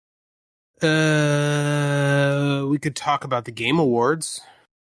We could talk about the Game Awards.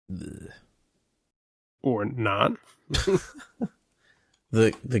 Or not.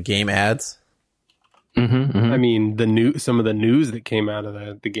 The game ads? I mean, some of the news that came out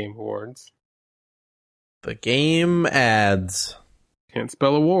of the Game Awards. The game ads. Can't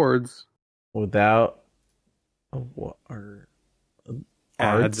spell awards. Without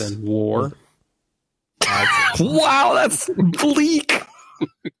ads and war. Wow, that's bleak.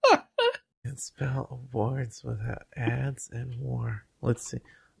 Can't spell awards without ads and war. Let's see.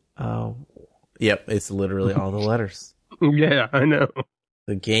 Yep, it's literally all the letters. Yeah, I know.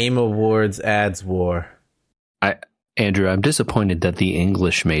 The Game Awards ads war. Andrew, I'm disappointed that the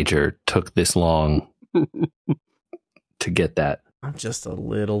English major took this long to get that. I'm just a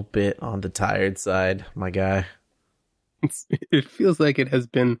little bit on the tired side, my guy. It feels like it has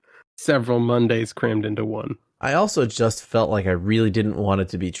been several Mondays crammed into one. I also just felt like I really didn't want it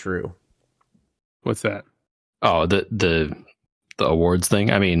to be true. What's that? Oh, the awards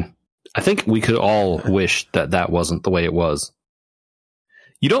thing? I mean, I think we could all wish that wasn't the way it was.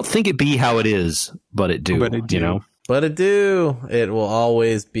 You don't think it be how it is, but it do, you know? But it do. It will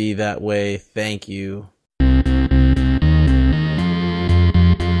always be that way. Thank you.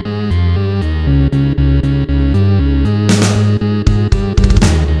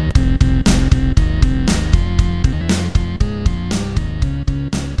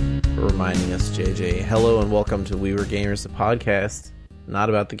 Reminding us, JJ. Hello and welcome to We Were Gamers, the podcast. Not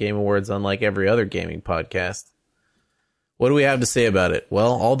about the Game Awards, unlike every other gaming podcast. What do we have to say about it?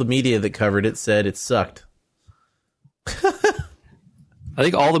 Well, all the media that covered it said it sucked. I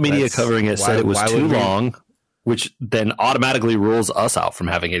think all the media covering it said it was too long, which then automatically rules us out from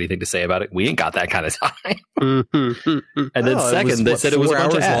having anything to say about it. We ain't got that kind of time. And then second, they said it was a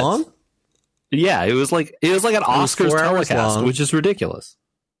bunch of ads. Long? Yeah, it was like an Oscars telecast, which is ridiculous.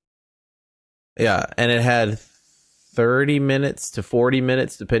 Yeah, and it had 30 minutes to 40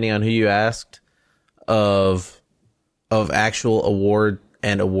 minutes, depending on who you asked, of actual award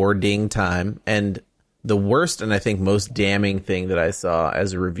and awarding time. And the worst and I think most damning thing that I saw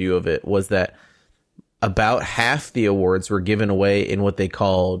as a review of it was that about half the awards were given away in what they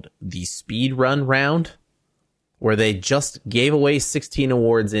called the speed run round, where they just gave away 16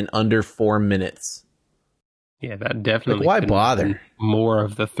 awards in under 4 minutes. Yeah, that definitely. Why bother? More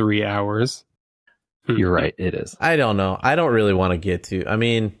of the 3 hours. You're right. It is. I don't know. I don't really want to get to. I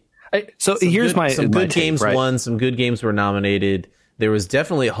mean, here's some good games won. Some good games were nominated. There was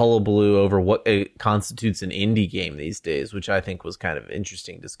definitely a hullabaloo over what constitutes an indie game these days, which I think was kind of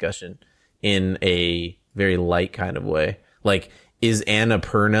interesting discussion in a very light kind of way. Like, is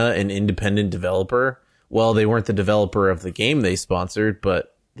Annapurna an independent developer? Well, they weren't the developer of the game they sponsored,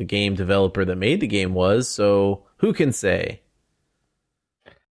 but the game developer that made the game was. So who can say?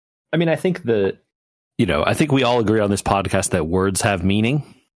 I mean, I think I think we all agree on this podcast that words have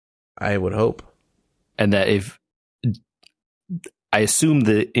meaning. I would hope. And that I assume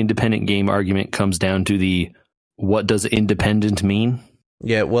the independent game argument comes down to what does independent mean?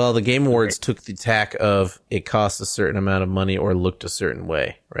 Yeah, well, the Game Awards took the tack of it costs a certain amount of money or looked a certain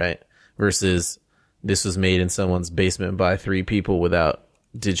way, right? Versus this was made in someone's basement by 3 people without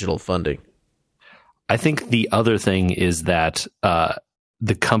digital funding. I think the other thing is that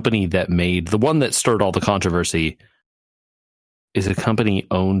the company that made the one that stirred all the controversy is a company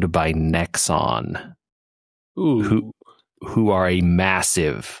owned by Nexon, who are a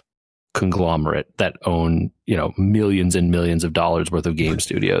massive conglomerate that own, millions and millions of dollars worth of game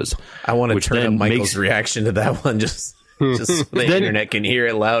studios. I want to turn up Michael's reaction to that one just so the internet can hear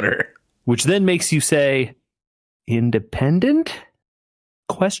it louder. Which then makes you say, independent? ?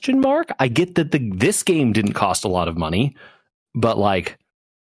 I get that this game didn't cost a lot of money, but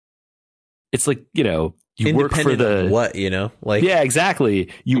it's like, you work for what, yeah,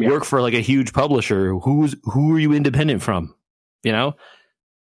 exactly. You work for a huge publisher. Who are you independent from?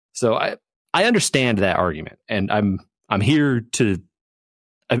 So I understand that argument, and I'm here to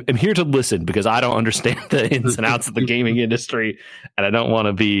listen because I don't understand the ins and outs of the gaming industry, and I don't want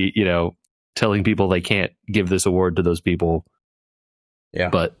to be, telling people they can't give this award to those people. Yeah.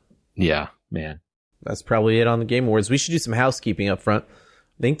 But yeah, man. That's probably it on the Game Awards. We should do some housekeeping up front.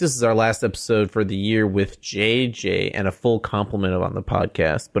 I think this is our last episode for the year with JJ and a full complement on the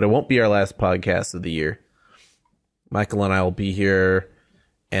podcast, but it won't be our last podcast of the year. Michael and I will be here,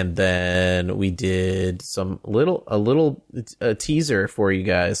 and then we did a little teaser for you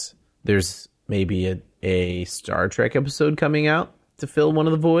guys. There's maybe a Star Trek episode coming out to fill one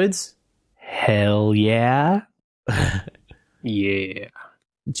of the voids. Hell yeah. Yeah.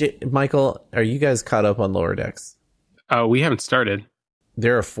 Michael, are you guys caught up on Lower Decks? We haven't started.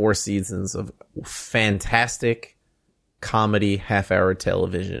 there are 4 seasons of fantastic comedy half-hour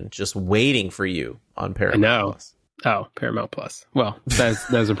television just waiting for you on Paramount Plus. Oh, Paramount Plus. Well,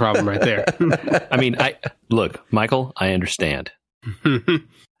 that's a problem right there. I mean, look, Michael, I understand.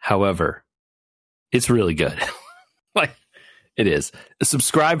 However, it's really good. Like, it is.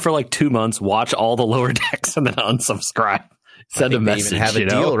 Subscribe for like 2 months, watch all the Lower Decks, and then unsubscribe. Send a message. They even have a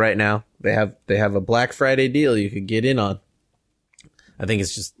deal right now. They have a Black Friday deal you could get in on. I think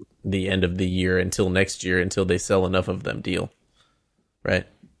it's just the end of the year until next year until they sell enough of them deal. Right?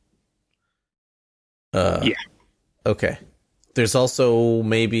 Yeah. Okay. There's also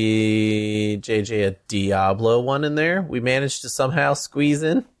maybe JJ a Diablo one in there. We managed to somehow squeeze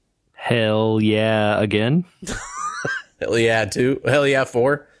in. Hell yeah, again. Hell yeah, 2. Hell yeah,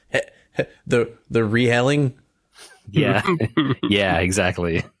 4. The rehelling. Yeah. Yeah,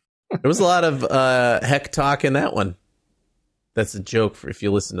 exactly. There was a lot of heck talk in that one. That's a joke for if you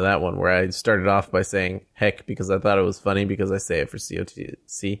listen to that one, where I started off by saying heck because I thought it was funny because I say it for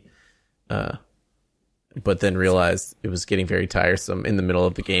COTC. But then realized it was getting very tiresome in the middle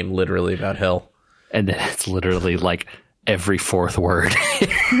of the game, literally about hell. And then it's literally like every 4th word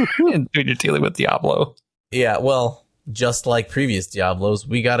when you're dealing with Diablo. Yeah, well, just like previous Diablos,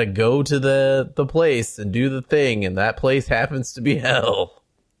 we gotta go to the place and do the thing, and that place happens to be hell.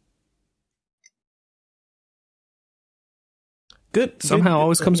 Good. Somehow good,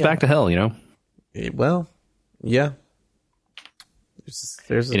 always comes back to hell, you know? Well, yeah.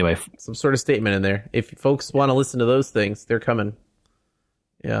 There's anyway, some sort of statement in there. If folks want to listen to those things, they're coming.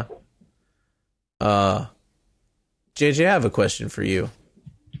 Yeah. JJ, I have a question for you.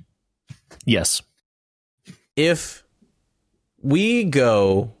 Yes. If we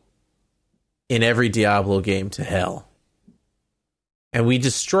go in every Diablo game to hell, and we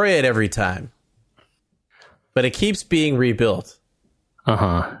destroy it every time, but it keeps being rebuilt,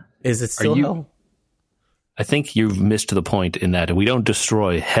 is it still hell? I think you've missed the point in that we don't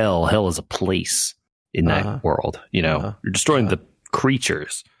destroy hell. Hell is a place in that world. You know, you're destroying the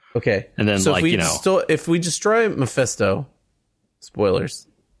creatures. Okay. And then, so like, if we destroy Mephisto, spoilers.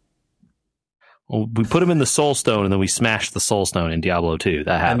 Well, we put him in the Soul Stone, and then we smash the Soul Stone in Diablo 2.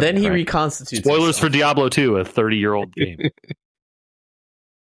 That happened. And then he reconstitutes. Spoilers for Diablo 2, a 30-year-old game.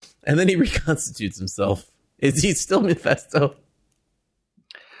 And then he reconstitutes himself. Is he still Mephisto?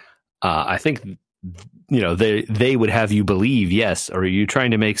 I think, they would have you believe, yes. Or are you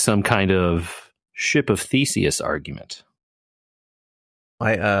trying to make some kind of Ship of Theseus argument?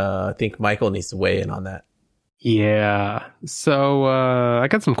 I think Michael needs to weigh in on that. Yeah. So I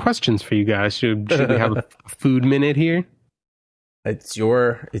got some questions for you guys. Should we have a food minute here? It's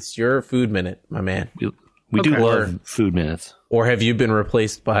your food minute, my man. We do love food minutes. Or have you been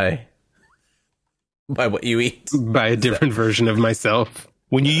replaced by what you eat? By a different version of myself.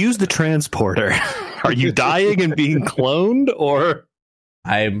 When you use the transporter, are you dying and being cloned, or?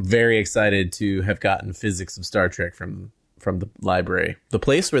 I'm very excited to have gotten Physics of Star Trek from the library, the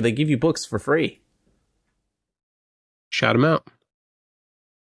place where they give you books for free. Shout them out.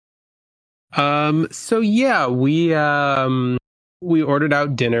 So yeah, we ordered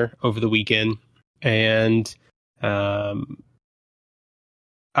out dinner over the weekend, and I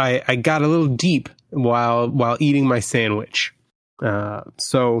got a little deep while eating my sandwich.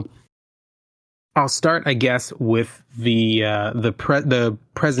 So I'll start, I guess, with the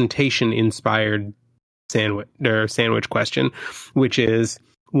presentation inspired sandwich question, which is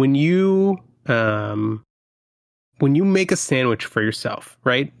when you make a sandwich for yourself,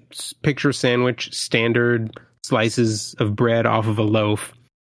 right? Picture a sandwich, standard slices of bread off of a loaf.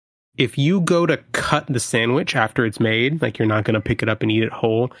 If you go to cut the sandwich after it's made, like you're not going to pick it up and eat it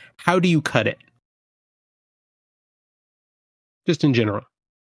whole, how do you cut it? Just in general.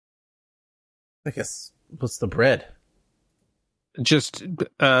 I guess, what's the bread? Just,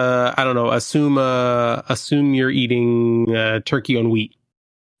 I don't know, assume you're eating turkey on wheat.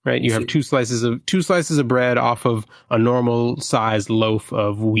 Right, you have two slices of bread off of a normal sized loaf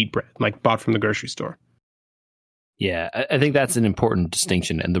of wheat bread, like bought from the grocery store. Yeah, I think that's an important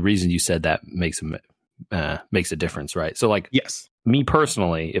distinction, and the reason you said that makes a difference, right? So, like, yes, me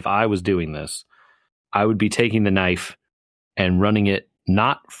personally, if I was doing this, I would be taking the knife and running it,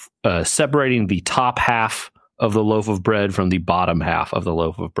 not separating the top half of the loaf of bread from the bottom half of the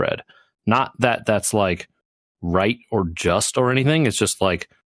loaf of bread. Not that that's like right or just or anything. It's just like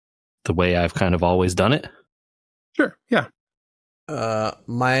the way I've kind of always done it. Sure, yeah.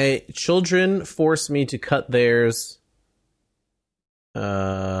 My children force me to cut theirs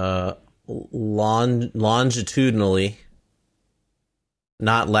longitudinally,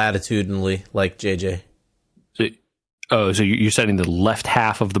 not latitudinally, like JJ. So Oh, so you're setting the left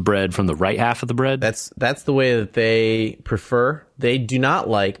half of the bread from the right half of the bread? That's the way that they prefer. They do not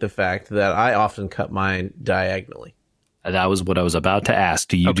like the fact that I often cut mine diagonally. That was what I was about to ask.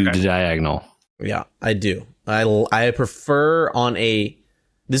 Do you do the diagonal? Yeah, I do. I prefer on a...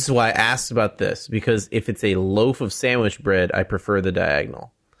 This is why I asked about this, because if it's a loaf of sandwich bread, I prefer the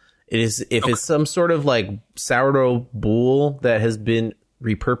diagonal. It is if it's some sort of like sourdough boule that has been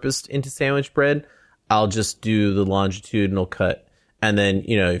repurposed into sandwich bread, I'll just do the longitudinal cut. And then,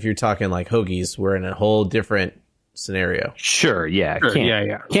 you know, if you're talking like hoagies, we're in a whole different scenario. Sure, yeah.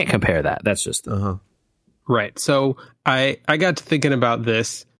 Can't compare that. That's just... Right. So I got to thinking about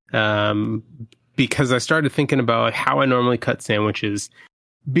this because I started thinking about how I normally cut sandwiches.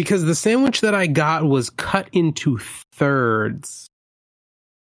 Because the sandwich that I got was cut into thirds.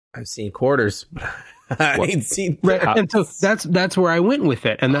 I've seen quarters. I ain't seen thirds. Right. And so that's where I went with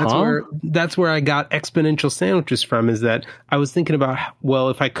it. And that's where I got exponential sandwiches from, is that I was thinking about, well,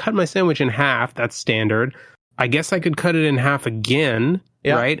 if I cut my sandwich in half, that's standard. I guess I could cut it in half again,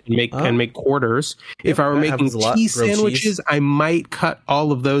 right? And make quarters. If I were making cheese sandwiches, I might cut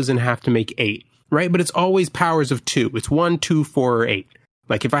all of those in half to make 8, right? But it's always powers of 2. It's 1, 2, 4, or 8.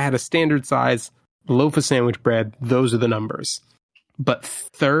 Like if I had a standard size loaf of sandwich bread, those are the numbers. But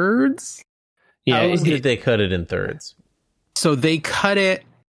thirds? Yeah, how did they cut it in thirds? So they cut it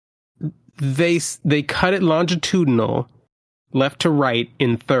cut it longitudinal, left to right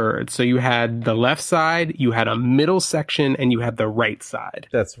in thirds. So you had the left side, you had a middle section, and you had the right side.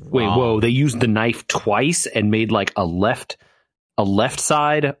 That's wrong. Wait, whoa, they used the knife twice and made like a left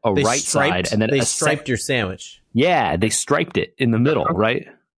side, right side, and then they striped your sandwich. Yeah, they striped it in the middle, right?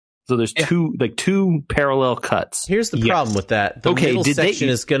 So there's two parallel cuts. Here's the problem with that. The middle section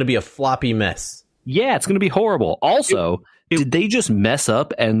is going to be a floppy mess. Yeah, it's going to be horrible. Also, did they just mess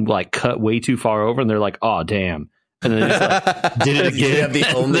up and like cut way too far over? And they're like, "Oh, damn!" And then they just like, did it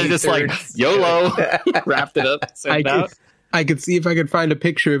again. They're just like, "YOLO," wrapped it up, sent it out. I could see if I could find a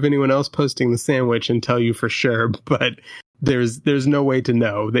picture of anyone else posting the sandwich and tell you for sure, but there's no way to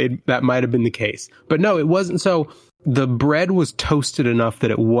know. That might have been the case. But no, it wasn't. So the bread was toasted enough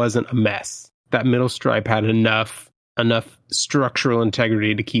that it wasn't a mess. That middle stripe had enough structural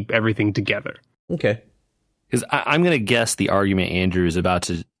integrity to keep everything together. Okay. Because I'm going to guess the argument Andrew is about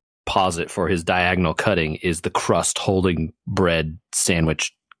to posit for his diagonal cutting is the crust holding bread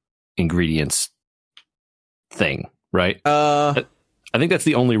sandwich ingredients thing, right? I think that's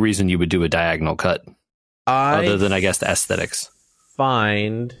the only reason you would do a diagonal cut. Other than, I guess, the aesthetics.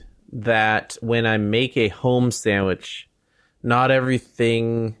 Find that when I make a home sandwich, not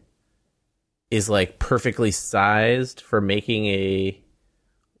everything is like perfectly sized for making a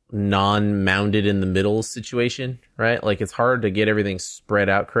non-mounded in the middle situation, right? Like it's hard to get everything spread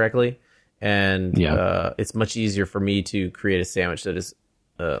out correctly. And it's much easier for me to create a sandwich that is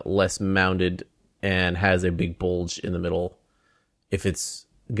less mounded and has a big bulge in the middle if it's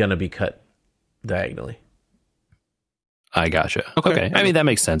going to be cut diagonally. I gotcha. Okay. I mean, that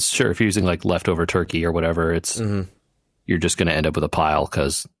makes sense. Sure. If you're using like leftover turkey or whatever, it's you're just going to end up with a pile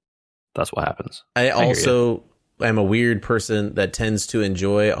because that's what happens. I also am a weird person that tends to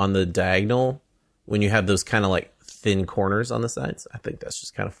enjoy on the diagonal when you have those kind of like thin corners on the sides. I think that's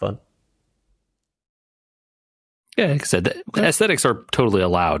just kind of fun. Yeah, like I said, the aesthetics are totally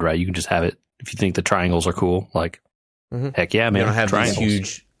allowed, right? You can just have it if you think the triangles are cool. Like, heck yeah, man. You don't have triangles. These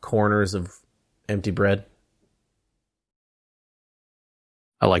huge corners of empty bread.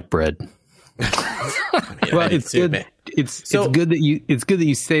 I like bread. Well, it's good. Man. It's good that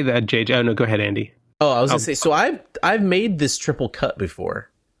you say that, JJ. Oh no, go ahead, Andy. Oh, I was gonna say. So I've made this triple cut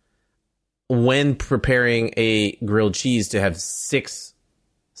before. When preparing a grilled cheese to have 6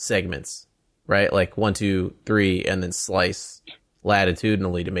 segments, right? Like 1, 2, 3, and then slice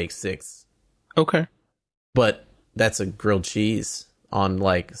latitudinally to make 6. Okay. But that's a grilled cheese on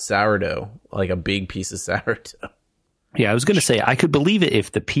like sourdough, like a big piece of sourdough. Yeah, I was going to say I could believe it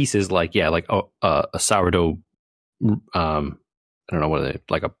if the piece is like a sourdough. I don't know what are they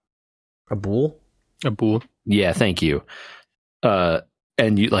like a boule. A boule. Yeah, thank you.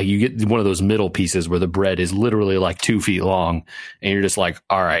 And you get one of those middle pieces where the bread is literally like 2 feet long, and you're just like,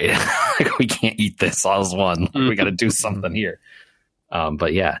 all right, like we can't eat this all as one. We got to do something here.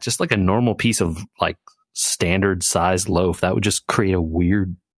 But yeah, just like a normal piece of like standard sized loaf that would just create a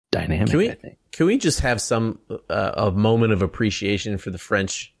weird dynamic. I think. Can we just have some a moment of appreciation for the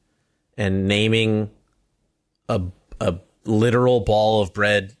French and naming a literal ball of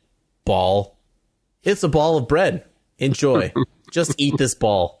bread ball? It's a ball of bread. Enjoy. Just eat this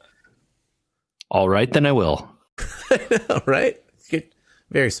ball. All right, then I will. Right? Good.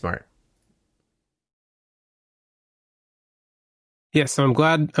 Very smart. Yeah, so I'm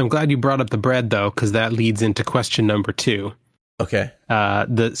glad you brought up the bread though, because that leads into question number 2. Okay.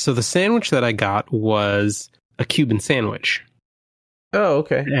 The sandwich that I got was a Cuban sandwich. Oh,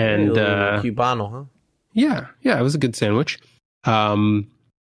 okay. And a little Cubano, huh? Yeah, it was a good sandwich. But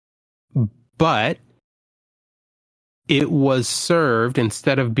it was served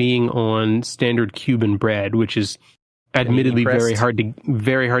instead of being on standard Cuban bread, which is admittedly very hard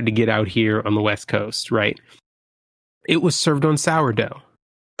to get out here on the West Coast, right? It was served on sourdough.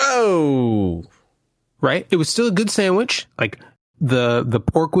 Oh, right. It was still a good sandwich. Like the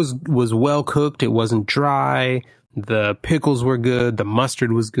pork was well cooked. It wasn't dry. The pickles were good. The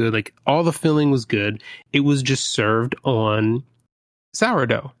mustard was good. Like all the filling was good. It was just served on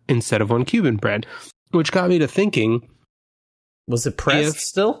sourdough instead of on Cuban bread, which got me to thinking. Was it pressed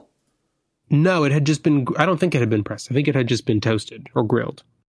still? No, it had just been. I don't think it had been pressed. I think it had just been toasted or grilled.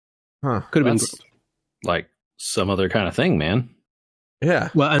 Huh. Could have been grilled. Like some other kind of thing, man. Yeah.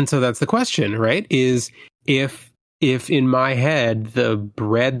 Well, and so that's the question, right? Is if in my head the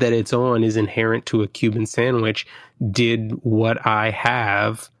bread that it's on is inherent to a Cuban sandwich, did what I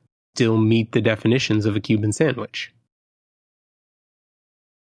have still meet the definitions of a Cuban sandwich?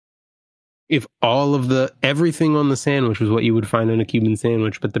 If all of everything on the sandwich was what you would find on a Cuban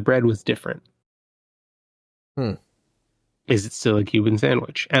sandwich, but the bread was different. Is it still a Cuban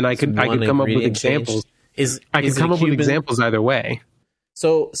sandwich? And I could come up with examples. I could come up with examples either way.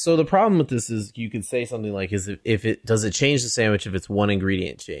 So the problem with this is you could say something like, does it change the sandwich if it's one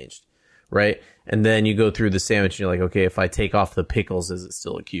ingredient changed, right? And then you go through the sandwich and you're like, okay, if I take off the pickles, is it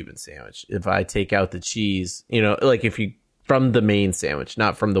still a Cuban sandwich? If I take out the cheese, like if you from the main sandwich,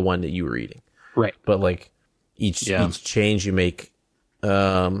 not from the one that you were eating, right? But like each change you make,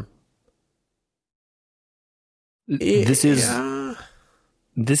 this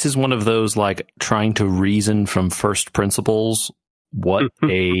is one of those like trying to reason from first principles what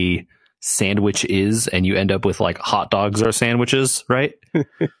a sandwich is, and you end up with like hot dogs are sandwiches, right?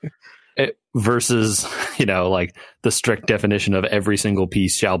 Versus, like the strict definition of every single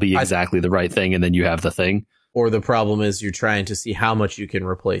piece shall be exactly the right thing, and then you have the thing. Or the problem is you're trying to see how much you can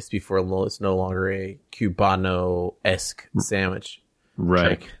replace before it's no longer a Cubano-esque sandwich.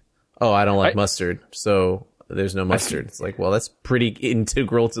 Right. Like, oh, I don't like mustard, so there's no mustard. It's like, well, that's pretty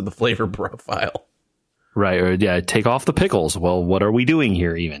integral to the flavor profile. Right. Or take off the pickles. Well, what are we doing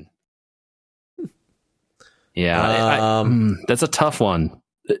here even? Yeah. That's a tough one.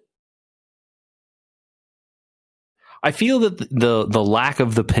 I feel that the lack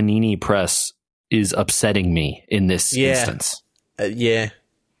of the panini press is upsetting me in this instance.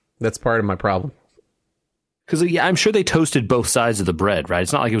 That's part of my problem. Because I'm sure they toasted both sides of the bread, right?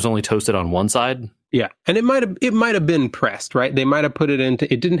 It's not like it was only toasted on one side. Yeah, and it might have been pressed, right? They might have put it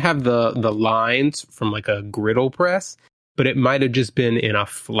into. It didn't have the lines from like a griddle press, but it might have just been in a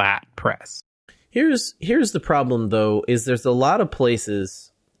flat press. Here's the problem, though: is there's a lot of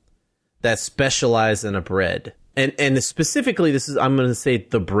places that specialize in a bread, and specifically, I'm going to say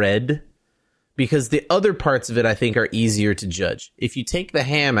the bread, because the other parts of it I think are easier to judge. If you take the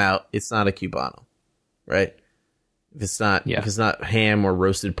ham out, it's not a Cubano, right? If it's not ham or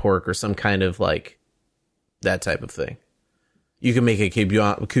roasted pork or some kind of like that type of thing. You can make a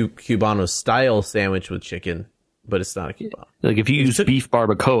Cubano style sandwich with chicken, but it's not a Cubano. Like if you use beef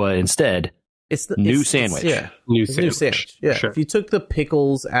barbacoa instead, it's the new sandwich. New sandwich. Yeah. Sure. If you took the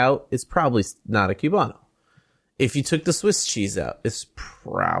pickles out, it's probably not a Cubano. If you took the Swiss cheese out, it's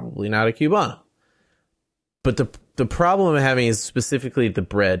probably not a Cubano. But the problem I'm having is specifically the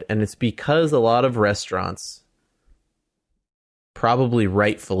bread, and it's because a lot of restaurants probably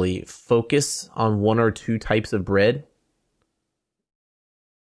rightfully focus on one or two types of bread,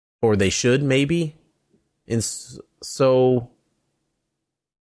 or they should maybe, and so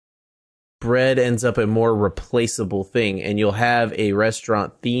bread ends up a more replaceable thing, and you'll have a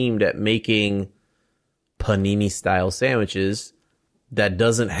restaurant themed at making panini style sandwiches that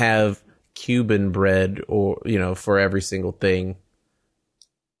doesn't have Cuban bread or for every single thing,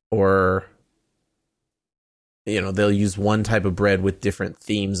 or they'll use one type of bread with different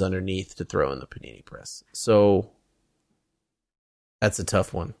themes underneath to throw in the panini press. So that's a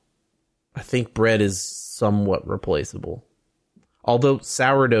tough one. I think bread is somewhat replaceable. Although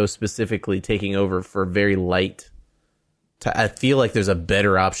sourdough specifically taking over for very light. I feel like there's a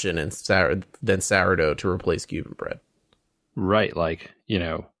better option than sourdough to replace Cuban bread. Right, like,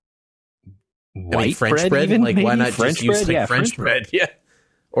 white French bread? Even, like, maybe? why not French just use bread? French bread? Yeah.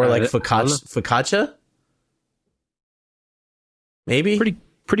 Or like focaccia? Maybe?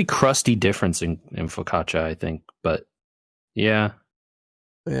 Pretty crusty difference in focaccia, I think. But, yeah.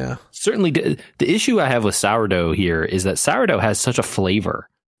 Yeah. Certainly, the issue I have with sourdough here is that sourdough has such a flavor,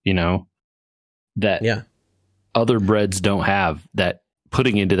 that other breads don't have. That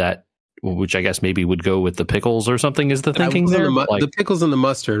putting into that, which I guess maybe would go with the pickles or something, is the thinking there. The pickles and the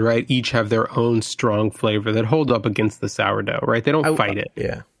mustard, right? Each have their own strong flavor that hold up against the sourdough, right? They don't fight it.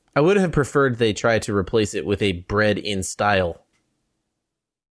 Yeah. I would have preferred they try to replace it with a bread in style.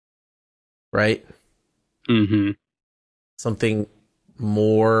 Right? Mm-hmm. Something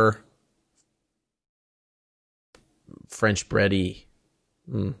more French bready.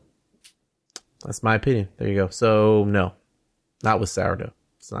 That's my opinion. There you go. So, no. Not with sourdough.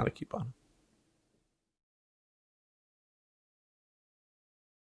 It's not a coupon.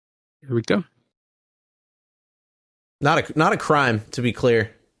 Here we go. Not a crime, to be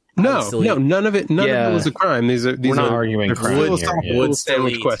clear. No, none of it was a crime. We're not arguing crime here. Would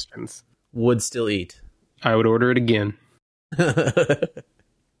sandwich questions. Would still eat. I would order it again. The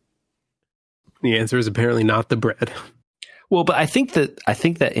answer is apparently not the bread. Well, but I think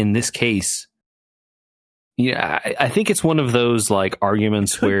that in this case, I think it's one of those like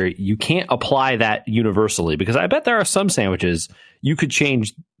arguments where you can't apply that universally, because I bet there are some sandwiches you could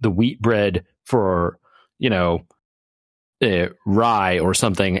change the wheat bread for, rye or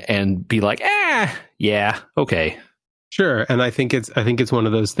something and be like, yeah, okay. Sure. And I think it's one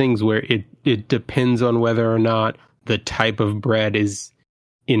of those things where it depends on whether or not the type of bread is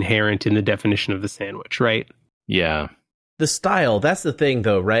inherent in the definition of the sandwich, right? Yeah. The style, that's the thing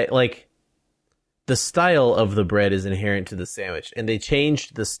though, right? Like the style of the bread is inherent to the sandwich, and they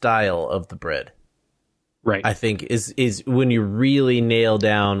changed the style of the bread. Right. I think is when you really nail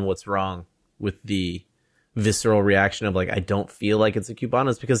down what's wrong with the visceral reaction of like, I don't feel like it's a coupon,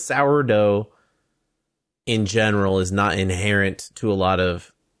 is because sourdough in general is not inherent to a lot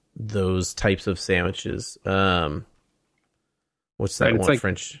of those types of sandwiches. What's that one? Like,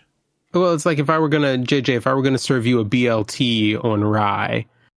 French? Well, it's like if I were gonna serve you a BLT on rye,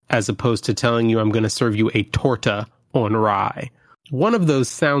 as opposed to telling you I'm gonna serve you a torta on rye. One of those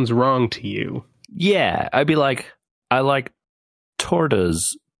sounds wrong to you. Yeah, I'd be like, I like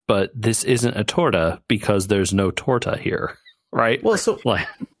tortas, but this isn't a torta because there's no torta here, right? Well, so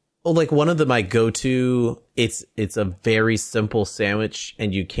like one of my go-to, it's a very simple sandwich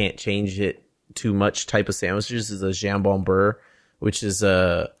and you can't change it too much type of sandwiches, is a jambon beurre, which is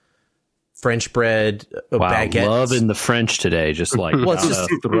a French bread, a baguette. Loving the French today, just like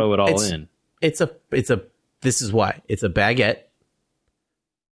throw it all in. This is why it's a baguette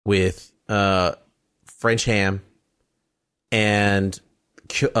with French ham and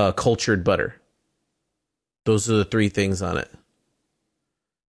cultured butter. Those are the three things on it.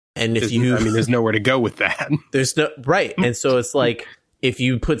 And if there's nowhere to go with that. There's no right, and so it's like if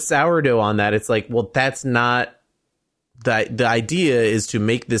you put sourdough on that, it's like, well, that's not the idea. Is to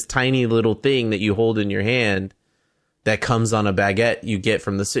make this tiny little thing that you hold in your hand that comes on a baguette you get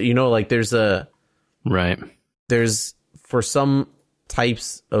from the like there's for some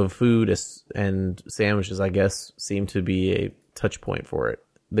types of food and sandwiches, I guess, seem to be a touch point for it.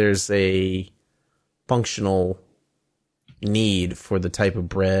 There's a functional need for the type of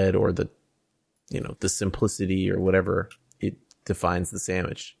bread or the simplicity or whatever it defines the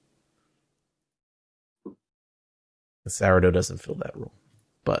sandwich. The sourdough doesn't fill that role,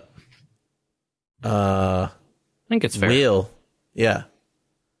 but I think it's fair.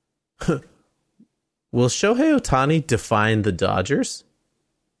 Will Shohei Ohtani define the Dodgers?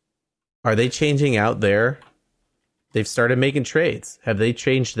 Are they changing out their? They've started making trades. Have they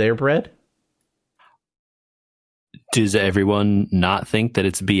changed their bread? Does everyone not think that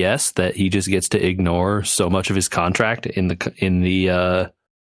it's BS that he just gets to ignore so much of his contract in the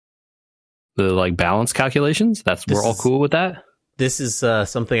like balance calculations? We're all cool with that. This is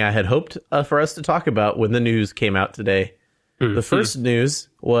something I had hoped for us to talk about when the news came out today. Mm-hmm. The first news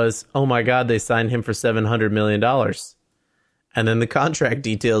was, oh my God, they signed him for $700 million. And then the contract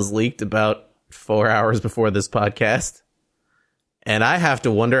details leaked about 4 hours before this podcast. And I have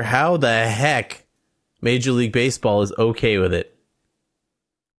to wonder how the heck Major League Baseball is okay with it.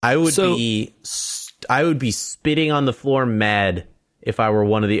 I would be spitting on the floor mad if I were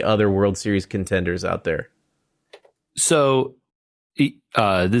one of the other World Series contenders out there. So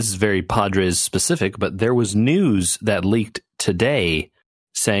this is very Padres specific, but there was news that leaked today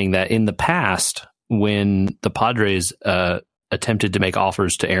saying that in the past, when the Padres attempted to make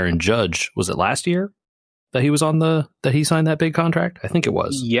offers to Aaron Judge, was it last year that he signed that big contract? I think it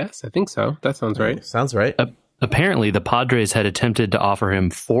was. Yes, I think so. That sounds right. Sounds right. Apparently, the Padres had attempted to offer him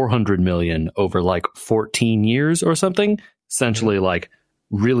 $400 million over like 14 years or something, essentially like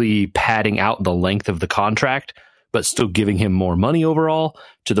really padding out the length of the contract. but still giving him more money overall,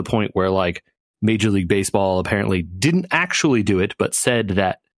 to the point where like Major League Baseball apparently didn't actually do it, but said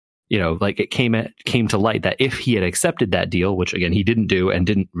that, you know, like it came to light that if he had accepted that deal, which again he didn't do and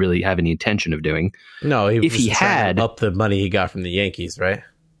didn't really have any intention of doing. No, if he had up the money he got from the Yankees, right?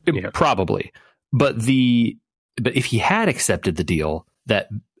 Probably. But if he had accepted the deal, that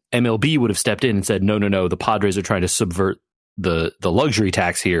MLB would have stepped in and said, no, the Padres are trying to subvert the luxury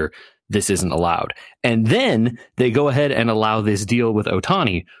tax here. This isn't allowed. And then they go ahead and allow this deal with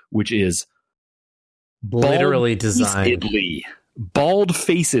Ohtani, which is literally designed,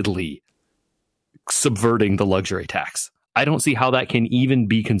 bald-facedly subverting the luxury tax. I don't see how that can even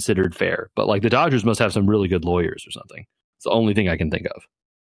be considered fair. But like the Dodgers must have some really good lawyers or something. It's the only thing I can think of.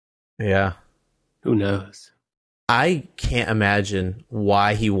 Yeah. Who knows? I can't imagine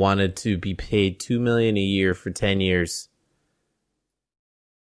why he wanted to be paid $2 million a year for 10 years.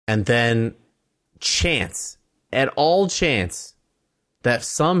 And then chance that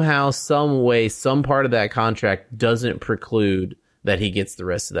somehow, some way, some part of that contract doesn't preclude that he gets the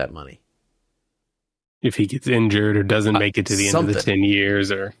rest of that money. If he gets injured or doesn't make it to the end of the 10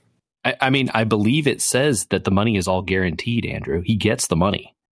 years, or I mean, I believe it says that the money is all guaranteed, Andrew. He gets the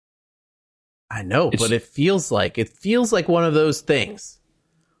money. I know, but it feels like one of those things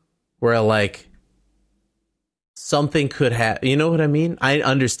where like something could happen. You know what I mean? I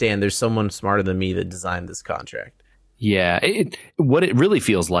understand there's someone smarter than me that designed this contract. Yeah. What it really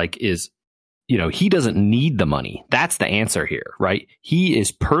feels like is, you know, he doesn't need the money. That's the answer here, right? He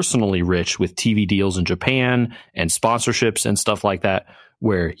is personally rich with TV deals in Japan and sponsorships and stuff like that,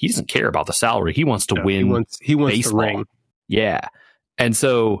 where he doesn't care about the salary. He wants to win. He wants baseball. the ring. Yeah. And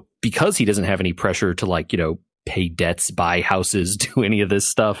so because he doesn't have any pressure to like, you know, pay debts, buy houses, do any of this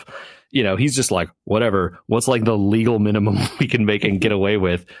stuff, you know, he's just like, whatever, what's like the legal minimum we can make and get away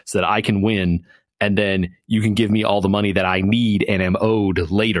with so that I can win. And then you can give me all the money that I need and am owed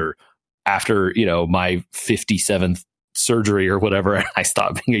later after, you know, my 57th surgery or whatever. And I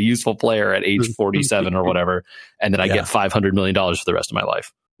stop being a useful player at age 47 or whatever. And then I get $500 million for the rest of my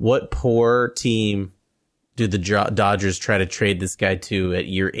life. What poor team do the Dodgers try to trade this guy to at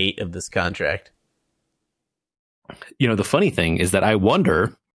year 8 of this contract? You know, the funny thing is that I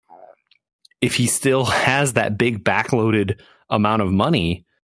wonder if he still has that big backloaded amount of money.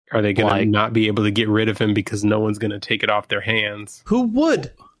 Are they going to not be able to get rid of him because no one's going to take it off their hands? Who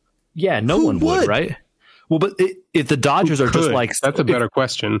would? Yeah, no one would, right? Well, but if the Dodgers are just like... That's a better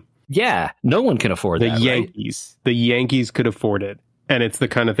question. Yeah, no one can afford that, The Yankees. Right? The Yankees could afford it. And it's the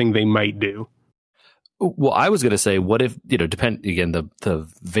kind of thing they might do. Well, I was going to say, what if, you know, again, the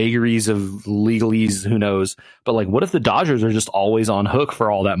vagaries of legalese, who knows? But like, what if the Dodgers are just always on hook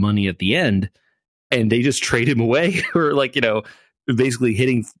for all that money at the end and they just trade him away or like, you know, basically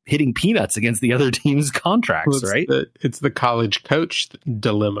hitting peanuts against the other team's contracts, right? It's the college coach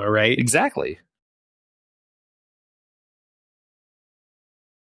dilemma, right? Exactly.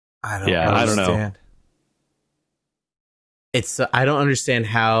 I don't know. I don't understand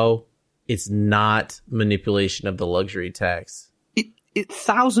how it's not manipulation of the luxury tax. It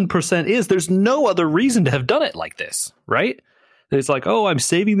 1,000% is. There's no other reason to have done it like this, right? It's like, oh, I'm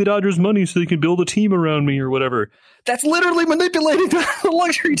saving the Dodgers money so they can build a team around me or whatever. That's literally manipulating the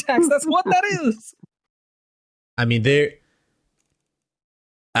luxury tax. That's what that is. I mean,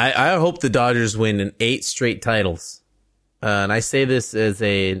 I hope the Dodgers win in 8 straight titles. And I say this as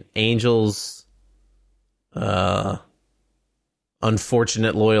an Angels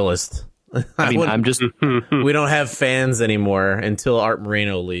unfortunate loyalist. I mean, I'm just... We don't have fans anymore until Art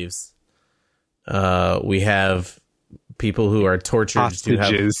Moreno leaves. We have people who are tortured.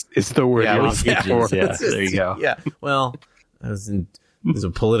 Hostages is the word. Yeah, there you go. Yeah, well, there's a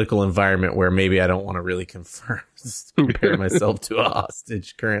political environment where maybe I don't want to really compare myself to a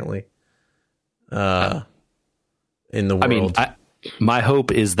hostage currently in the world. I mean, my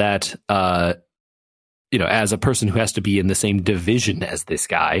hope is that, you know, as a person who has to be in the same division as this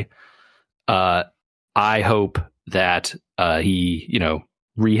guy, I hope that he, you know,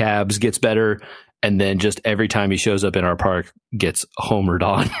 rehabs, gets better, and then just every time he shows up in our park gets homered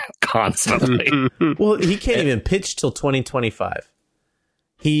on constantly. Well, he can't even pitch till 2025.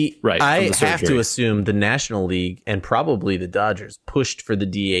 I have to assume the National League and probably the Dodgers pushed for the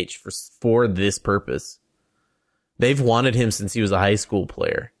DH for this purpose. They've wanted him since he was a high school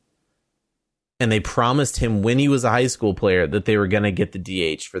player. And they promised him when he was a high school player that they were going to get the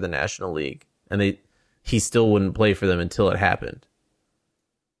DH for the National League. And he still wouldn't play for them until it happened.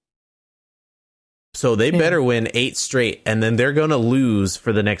 So they better win 8 straight, and then they're going to lose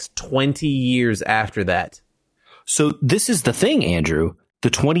for the next 20 years after that. So this is the thing, Andrew. The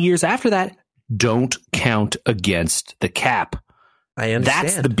 20 years after that don't count against the cap. I understand.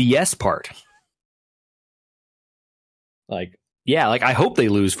 That's the BS part. Like, yeah, like I hope they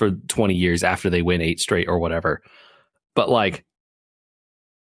lose for 20 years after they win 8 straight or whatever. But like,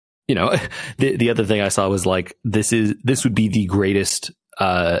 you know, the other thing I saw was like, this would be the greatest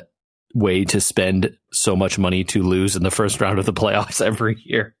way to spend so much money to lose in the first round of the playoffs every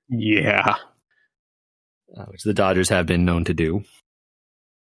year. Yeah. Which the Dodgers have been known to do.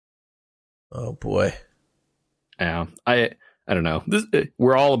 Oh boy. Yeah. I don't know.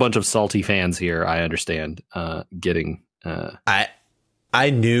 We're all a bunch of salty fans here. I understand getting I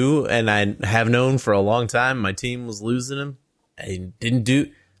knew and I have known for a long time my team was losing him. He didn't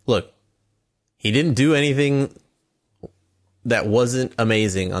do anything that wasn't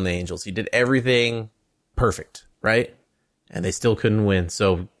amazing on the Angels. He did everything perfect, right? And they still couldn't win.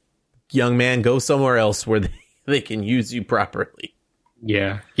 So, young man, go somewhere else where they can use you properly.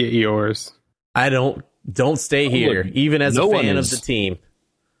 Yeah, get yours. Don't stay here, even as a fan of the team.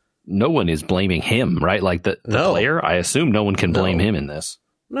 No one is blaming him, right? Like the player, I assume no one can blame him in this.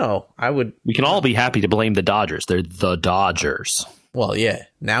 No, I would. We can all be happy to blame the Dodgers. They're the Dodgers. Well, yeah.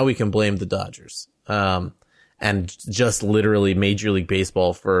 Now we can blame the Dodgers. And just literally Major League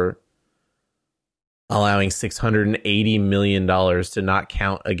Baseball for allowing $680 million to not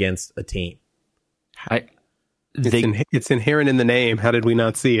count against a team. It's inherent in the name. How did we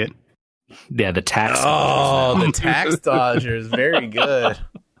not see it? Yeah, the tax. Oh, the tax Dodgers. Very good.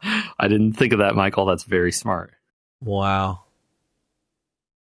 I didn't think of that, Michael. That's very smart. Wow.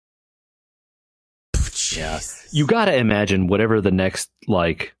 Yeah. You got to imagine whatever the next,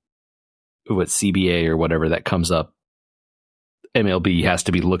 like, what CBA or whatever that comes up, MLB has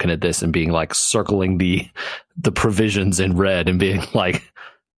to be looking at this and being like circling the provisions in red and being like,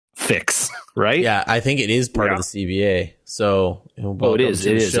 fix, right? Yeah, I think it is part of the CBA. So, it is.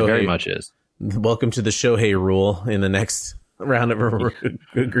 It is. It very much is. Welcome to the Shohei rule in the next round of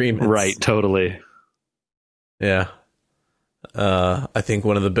agreements. Right, totally. Yeah. I think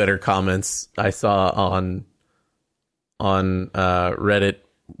one of the better comments I saw on Reddit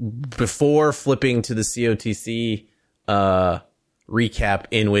before flipping to the COTC recap,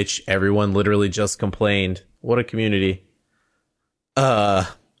 in which everyone literally just complained, what a community.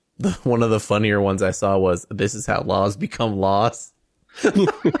 One of the funnier ones I saw was, this is how laws become laws.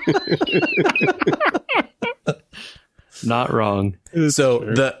 Not wrong.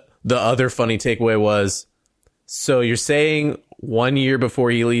 So the other funny takeaway was, so you're saying 1 year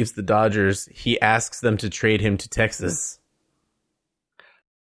before he leaves the Dodgers, he asks them to trade him to Texas?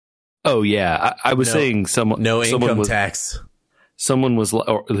 Oh yeah, I was saying someone income tax. Someone was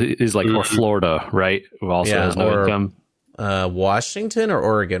or Florida, right? Who also has no income. Washington or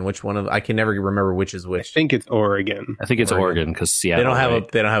Oregon? Which one of? I can never remember which is which. I think it's Oregon. I think it's Oregon because Seattle.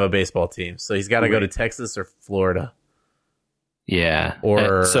 They don't have a baseball team, so he's got to go to Texas or Florida. Yeah.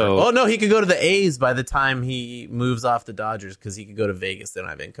 Or he could go to the A's by the time he moves off the Dodgers, because he could go to Vegas. They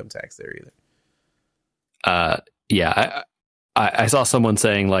don't have income tax there either. Yeah. I saw someone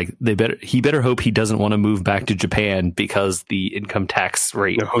saying like he better hope he doesn't want to move back to Japan because the income tax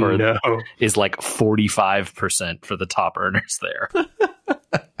rate is like 45% for the top earners there.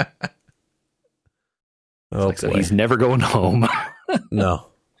 So he's never going home.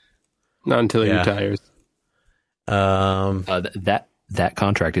 No, not until he retires. That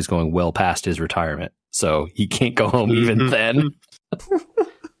contract is going well past his retirement, so he can't go home even then.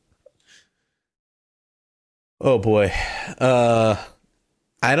 Oh boy. I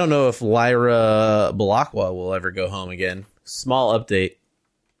don't know if Lyra Balakwa will ever go home again. Small update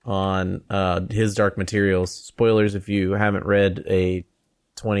on his Dark Materials. Spoilers if you haven't read a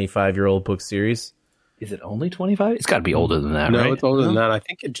 25-year-old book series. Is it only 25? It's got to be older than that, right? No, it's older than that.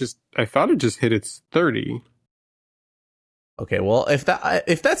 I thought it just hit its 30. Okay, well, if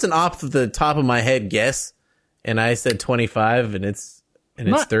that's an off the top of my head guess, and I said 25 and it's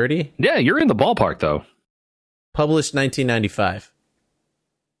 30? Yeah, you're in the ballpark though. Published 1995.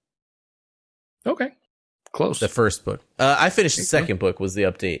 Okay. Close. The first book. I finished the second book, was the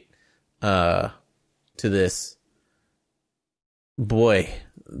update to this. Boy,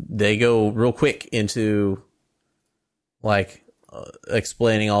 they go real quick into like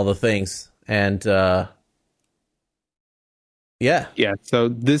explaining all the things. And yeah. So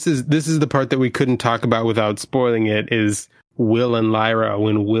this is the part that we couldn't talk about without spoiling it, is Will and Lyra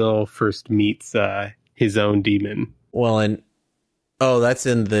when Will first meets his own demon. Well, and that's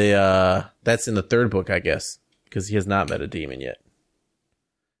in the third book, I guess, because he has not met a demon yet.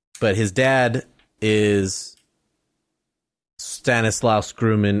 But his dad is Stanislaus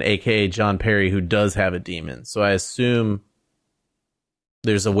Grumman, aka John Perry, who does have a demon. So I assume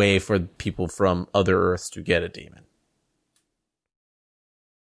there's a way for people from other Earths to get a demon.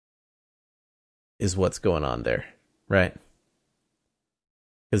 Is what's going on there, right?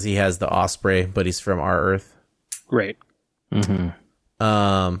 Because he has the Osprey, but he's from our Earth. Right.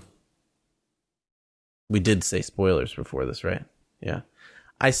 Mm-hmm. We did say spoilers before this, right? Yeah.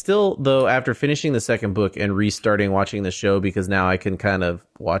 I still, though, after finishing the second book and restarting watching the show, because now I can kind of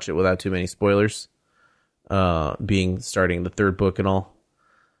watch it without too many spoilers, starting the third book and all,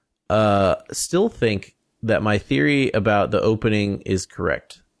 still think that my theory about the opening is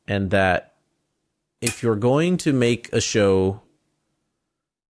correct. And that if you're going to make a show,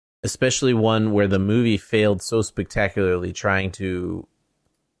 especially one where the movie failed so spectacularly trying to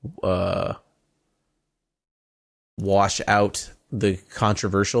wash out the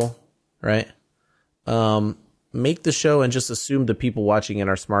controversial, right? Make the show and just assume the people watching it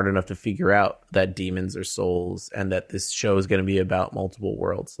are smart enough to figure out that demons are souls and that this show is going to be about multiple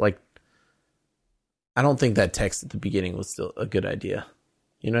worlds. Like, I don't think that text at the beginning was still a good idea.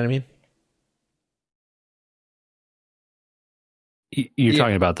 You know what I mean? You're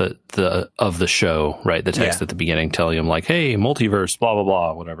talking about the of the show, right? The text at the beginning telling him like, "Hey, multiverse, blah blah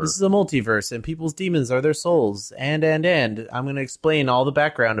blah, whatever." This is a multiverse, and people's demons are their souls. And I'm going to explain all the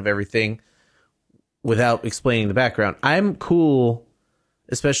background of everything without explaining the background. I'm cool,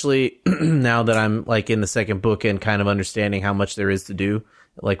 especially now that I'm like in the second book and kind of understanding how much there is to do,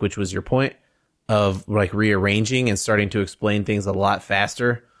 like which was your point of like rearranging and starting to explain things a lot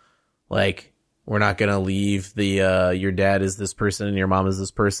faster, like. We're not going to leave the your dad is this person and your mom is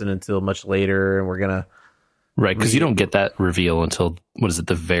this person until much later. And we're going to. Right. Because you don't get that reveal until, what is it,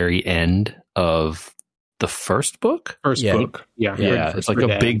 the very end of the first book? First book. Yeah. It's like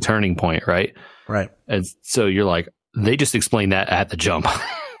a big turning point, right? Right. And so you're like, they just explained that at the jump,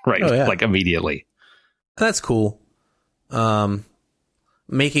 right? Oh, yeah. Like immediately. That's cool. Making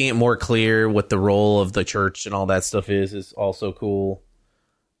it more clear what the role of the church and all that stuff is also cool.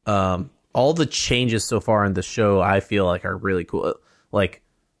 All the changes so far in the show, I feel like are really cool. Like,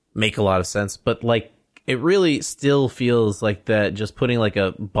 make a lot of sense. But, like, it really still feels like that just putting, like,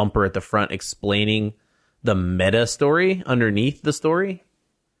 a bumper at the front explaining the meta story underneath the story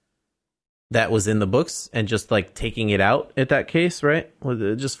that was in the books and just, like, taking it out at that case, right?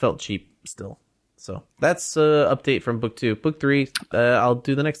 It just felt cheap still. So, that's an update from book 2. Book 3, I'll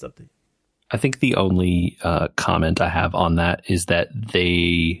do the next update. I think the only comment I have on that is that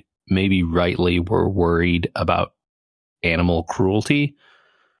they maybe rightly were worried about animal cruelty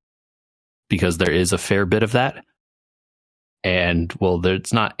because there is a fair bit of that. And well,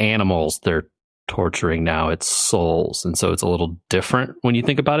 it's not animals they're torturing now, it's souls. And so it's a little different when you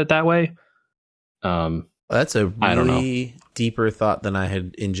think about it that way. That's a really deeper thought than I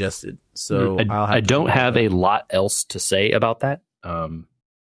had ingested. So I don't have a lot else to say about that. And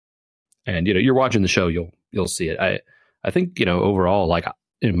you're watching the show, you'll see it. I think, overall, like,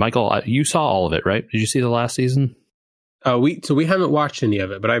 Michael, you saw all of it, right? Did you see the last season? We haven't watched any of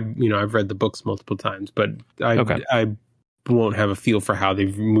it, but I've read the books multiple times, but I won't have a feel for how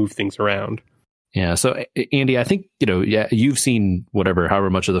they've moved things around. Yeah. So Andy, I think, you've seen however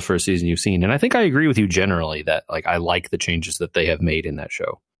much of the first season you've seen. And I think I agree with you generally that like, I like the changes that they have made in that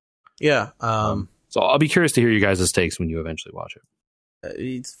show. Yeah. So I'll be curious to hear you guys' takes when you eventually watch it.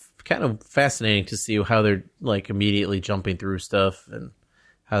 It's kind of fascinating to see how they're like immediately jumping through stuff and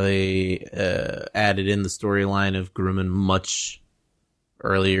how they added in the storyline of Grumman much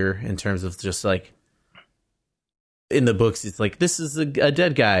earlier in terms of just like in the books, it's like this is a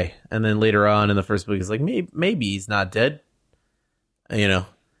dead guy, and then later on in the first book, it's like maybe he's not dead, but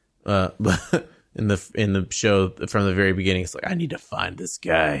in the show from the very beginning, it's like I need to find this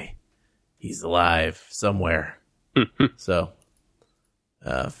guy, he's alive somewhere. So,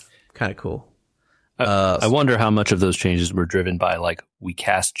 kind of cool. I wonder how much of those changes were driven by like we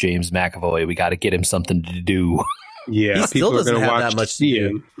cast James McAvoy, we got to get him something to do. Yeah, he still doesn't have that much to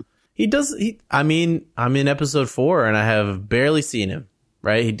do. He does. I'm in episode 4 and I have barely seen him.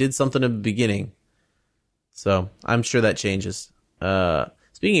 Right, he did something at the beginning, so I'm sure that changes.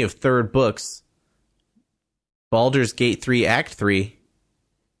 Speaking of third books, Baldur's Gate 3 Act 3.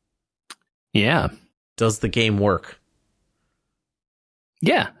 Yeah, does the game work?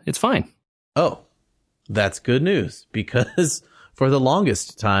 Yeah, it's fine. Oh. That's good news, because for the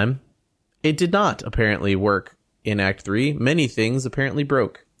longest time, it did not apparently work in Act 3. Many things apparently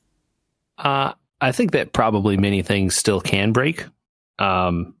broke. I think that probably many things still can break,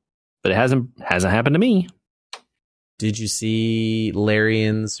 but it hasn't happened to me. Did you see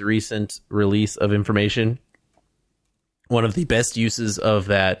Larian's recent release of information? One of the best uses of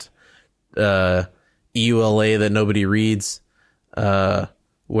that EULA that nobody reads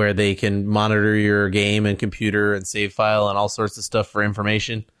where they can monitor your game and computer and save file and all sorts of stuff for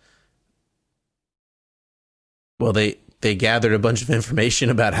information. Well, they gathered a bunch of information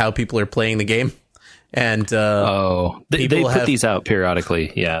about how people are playing the game. And they put these out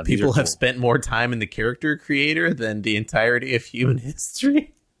periodically. Yeah, people have spent more time in the character creator than the entirety of human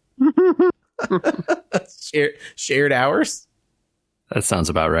history. shared hours. That sounds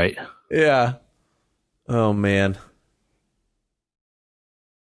about right. Yeah. Oh man.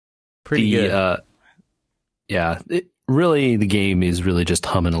 Pretty good. Really, the game is really just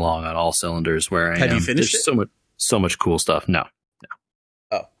humming along on all cylinders. Where I have am. You finished There's it? so much cool stuff. No.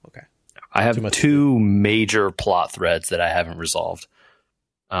 Oh, okay. I have two major plot threads that I haven't resolved.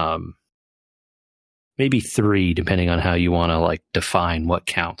 Maybe three, depending on how you want to like define what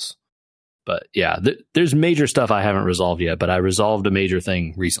counts. But yeah, there's major stuff I haven't resolved yet. But I resolved a major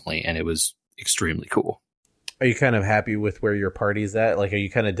thing recently, and it was extremely cool. Are you kind of happy with where your party's at? Like, are you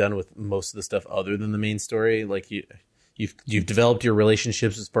kind of done with most of the stuff other than the main story? Like, you've developed your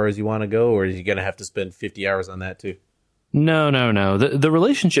relationships as far as you want to go, or are you going to have to spend 50 hours on that too? No. The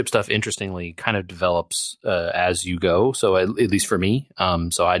relationship stuff, interestingly, kind of develops as you go. So at least for me,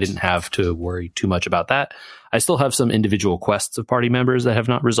 so I didn't have to worry too much about that. I still have some individual quests of party members that have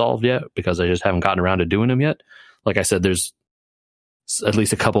not resolved yet because I just haven't gotten around to doing them yet. Like I said, there's at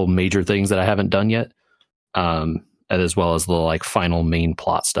least a couple major things that I haven't done yet, as well as the like final main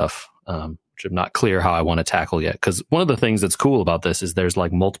plot stuff, which I'm not clear how I want to tackle yet. Because one of the things that's cool about this is there's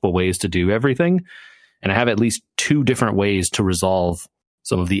like multiple ways to do everything. And I have at least two different ways to resolve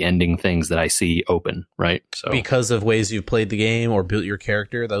some of the ending things that I see open, right? So because of ways you've played the game or built your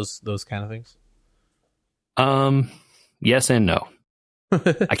character, those kind of things? Yes and no.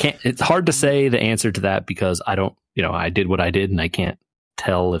 I can't, it's hard to say the answer to that because I don't, I did what I did and I can't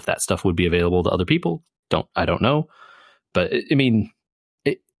tell if that stuff would be available to other people. I don't know. But I mean,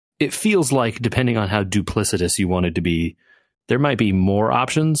 it feels like depending on how duplicitous you want it to be, there might be more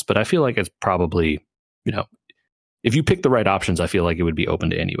options, but I feel like it's probably, if you pick the right options, I feel like it would be open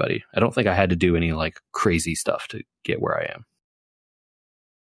to anybody. I don't think I had to do any like crazy stuff to get where I am.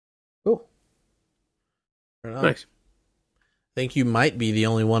 Cool. Nice. I think you might be the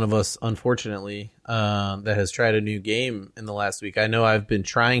only one of us, unfortunately, that has tried a new game in the last week. I know I've been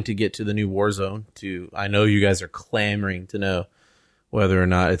trying to get to the new Warzone. I know you guys are clamoring to know whether or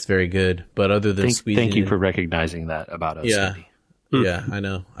not it's very good. But other than thank you for recognizing that about us. Yeah, Andy. Yeah, I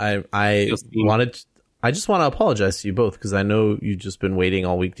know. I just want to apologize to you both because I know you've just been waiting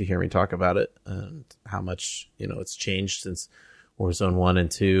all week to hear me talk about it and how much it's changed since Warzone 1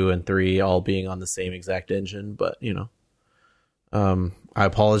 and 2 and 3 all being on the same exact engine. But I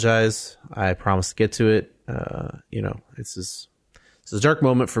apologize. I promise to get to it. It's a dark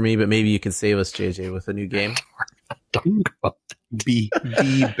moment for me, but maybe you can save us, JJ, with a new game. Be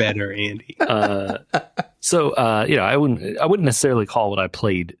better, Andy. I wouldn't necessarily call what I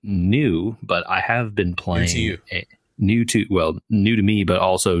played new, but I have been playing new to me, but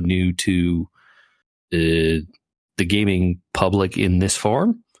also new to the gaming public in this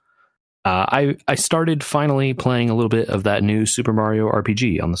form. I started finally playing a little bit of that new Super Mario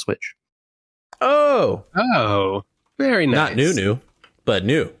RPG on the Switch. Oh, very nice. Not new, but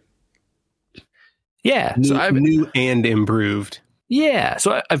new. Yeah, new and improved. Yeah,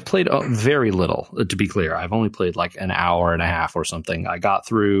 so I've played very little. To be clear, I've only played like an hour and a half or something. I got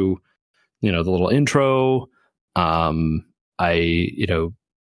through, the little intro. I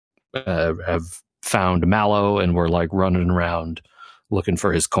have found Mallow, and we're like running around looking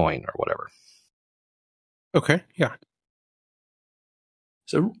for his coin or whatever. Okay, yeah.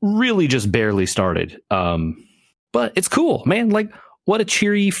 So really, just barely started. But it's cool, man. Like, what a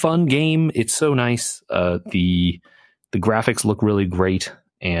cheery, fun game! It's so nice. The graphics look really great,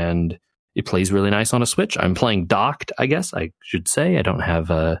 and it plays really nice on a Switch. I'm playing docked, I guess I should say. I don't have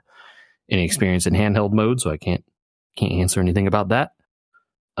any experience in handheld mode, so I can't answer anything about that.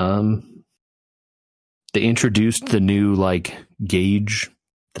 They introduced the new like gauge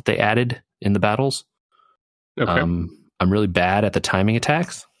that they added in the battles. Okay. I'm really bad at the timing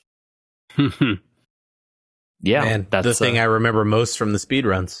attacks. Yeah, man, that's the thing I remember most from the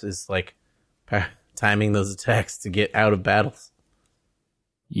speedruns is like timing those attacks to get out of battles.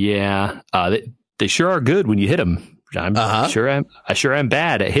 Yeah, they sure are good when you hit them. I'm sure I'm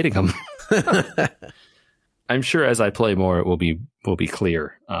bad at hitting them. I'm sure as I play more, it will be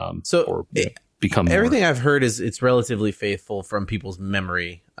clear. Become everything more. I've heard is it's relatively faithful from people's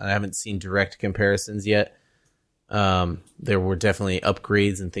memory. I haven't seen direct comparisons yet. There were definitely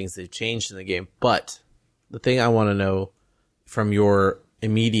upgrades and things that changed in the game, but the thing I want to know from your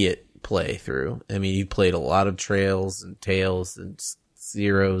immediate play through. I mean, you played a lot of Trails and Tales and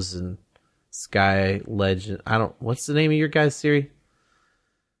Zeros and Sky Legend. What's the name of your guys' series?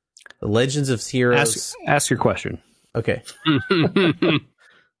 The Legends of Heroes. Ask your question. Okay.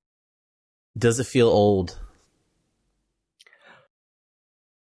 Does it feel old?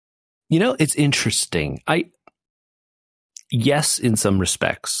 You know, it's interesting. Yes, in some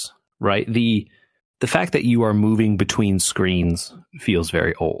respects, right? The fact that you are moving between screens feels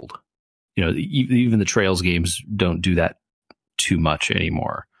very old. You know, even the Trails games don't do that too much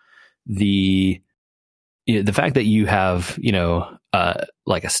anymore. The fact that you have,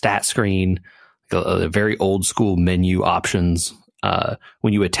 like a stat screen, a very old school menu options.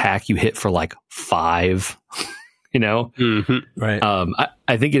 When you attack, you hit for like 5. Right.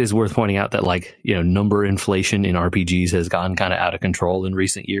 I think it is worth pointing out that number inflation in RPGs has gone kind of out of control in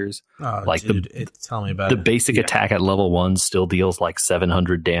recent years. Oh, like dude, tell me about the it. basic attack at level 1 still deals like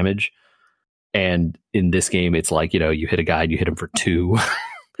 700 damage, and in this game it's like you hit a guy and you hit him for 2.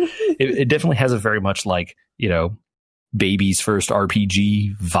 It definitely has a very much like baby's first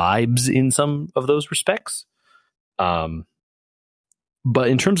RPG vibes in some of those respects. But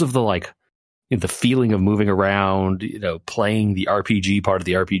in terms of the the feeling of moving around, playing the RPG part of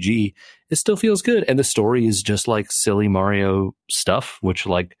the RPG, it still feels good. And the story is just like silly Mario stuff, which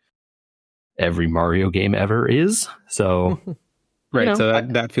every Mario game ever is. So, right. So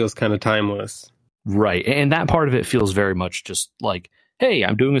that feels kind of timeless. Right. And that part of it feels very much just like, hey,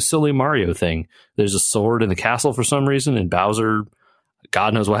 I'm doing a silly Mario thing. There's a sword in the castle for some reason, and Bowser,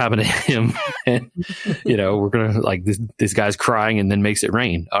 God knows what happened to him. And, we're going to this guy's crying and then makes it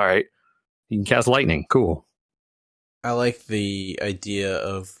rain. All right. You can cast lightning. Cool. I like the idea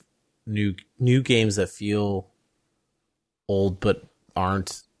of new games that feel old but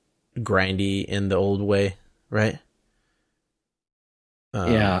aren't grindy in the old way, right?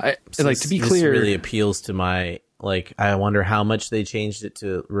 Yeah, to be clear, this really appeals to my I wonder how much they changed it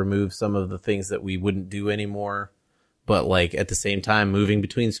to remove some of the things that we wouldn't do anymore. But at the same time, moving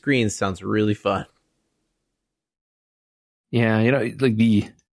between screens sounds really fun. Yeah,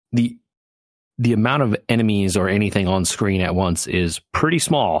 the amount of enemies or anything on screen at once is pretty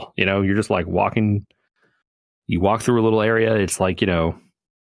small. You're just walking. You walk through a little area. It's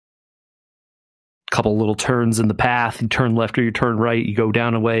couple little turns in the path. You turn left or you turn right. You go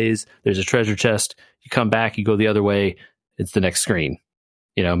down a ways. There's a treasure chest. You come back. You go the other way. It's the next screen.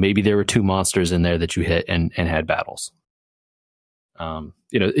 Maybe there were 2 monsters in there that you hit and had battles.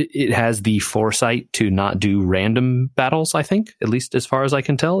 It has the foresight to not do random battles. I think, at least as far as I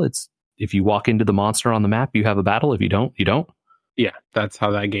can tell, it's if you walk into the monster on the map, you have a battle. If you don't, you don't. Yeah, that's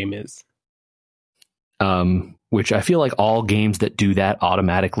how that game is. Which I feel like all games that do that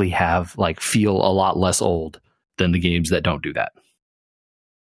automatically have feel a lot less old than the games that don't do that.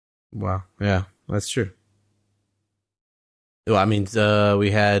 Wow. Yeah, that's true. Well, I mean,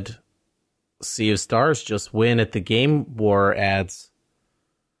 we had Sea of Stars just win at the Game War ads.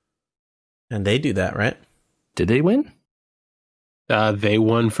 And they do that, right? Did they win? They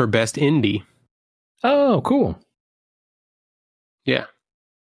won for Best Indie. Oh, cool. Yeah.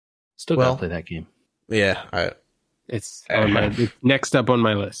 Still gotta play that game. Yeah, it's next up on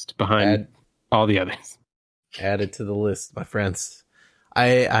my list behind all the others. Add it to the list, my friends.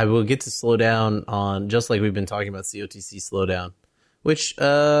 I will get to slow down on, just like we've been talking about COTC slowdown, which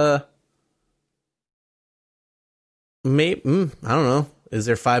I don't know. Is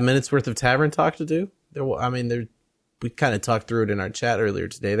there 5 minutes worth of tavern talk to do? We kind of talked through it in our chat earlier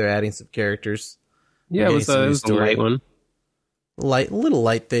today. They're adding some characters. Yeah, it was a light one. Little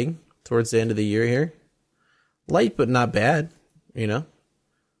light thing towards the end of the year here. Light, but not bad,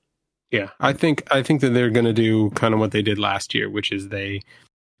 Yeah, I think that they're going to do kind of what they did last year, which is they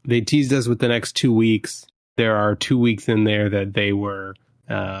teased us with the next 2 weeks. There are 2 weeks in there that they were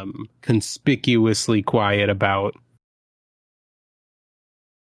conspicuously quiet about.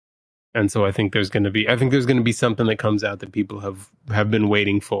 And so I think there's going to be something that comes out that people have been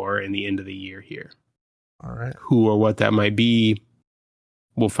waiting for in the end of the year here. All right. Who or what that might be,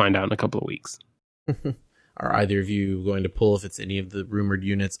 we'll find out in a couple of weeks. Are either of you going to pull if it's any of the rumored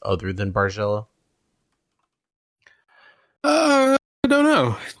units other than Bargello? I don't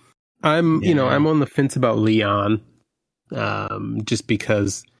know. I'm on the fence about Leon, just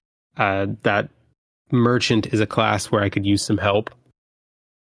because that merchant is a class where I could use some help.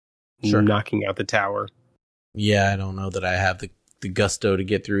 Sure. Knocking out the tower. Yeah, I don't know that I have the gusto to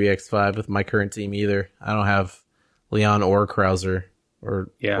get through EX5 with my current team either. I don't have Leon or Krauser or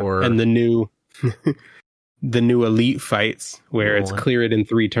the new the new elite fights where it's clear it in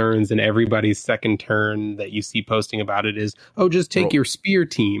 3 turns, and everybody's second turn that you see posting about it is, just take your spear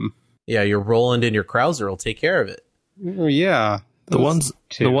team. Yeah, your Roland and your Krauser will take care of it. Yeah. The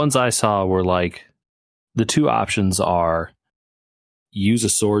ones I saw were like, the two options are use a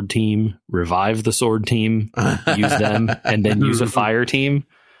sword team, revive the sword team, use them, and then use a fire team.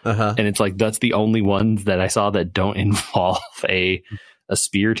 And it's like, that's the only ones that I saw that don't involve a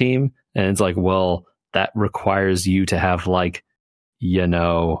spear team. And it's like, well, that requires you to have like, you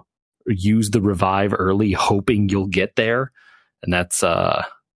know, use the revive early, hoping you'll get there. And that's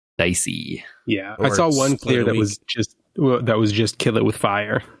dicey. Yeah. Or I saw one split clear a that week. was just kill it with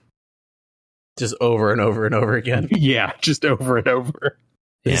fire. Just over and over and over again. Yeah, just over and over.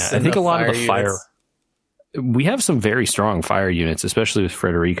 Yeah, I think a lot of the fire. We have some very strong fire units, especially with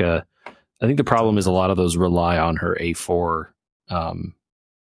Frederica. I think the problem is a lot of those rely on her A4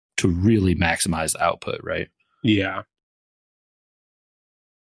 to really maximize the output, right? Yeah.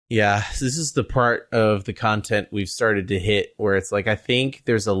 Yeah, this is the part of the content we've started to hit where it's like, I think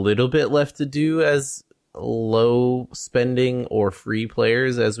there's a little bit left to do as low spending or free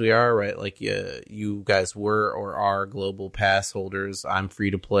players as we are, right? Like you guys were or are global pass holders. I'm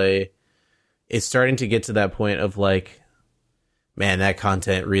free to play. It's starting to get to that point of like, man, that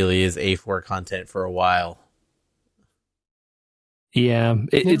content really is A4 content for a while. Yeah,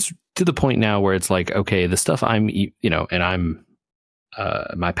 it's to the point now where it's like, okay, the stuff I'm, and I'm,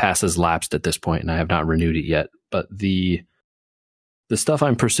 my pass has lapsed at this point and I have not renewed it yet, but the stuff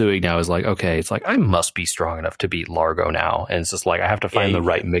I'm pursuing now is like, okay, it's like, I must be strong enough to beat Largo now. And it's just like, I have to find the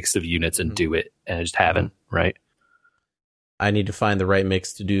right mix of units and do it. And I just haven't, right? I need to find the right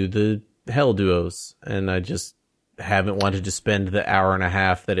mix to do the Hell duos. And I just haven't wanted to spend the hour and a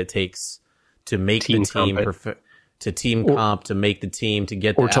half that it takes to make the team, to team comp, to make the team, to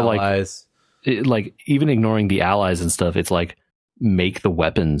get the allies. Like even ignoring the allies and stuff, it's like, make the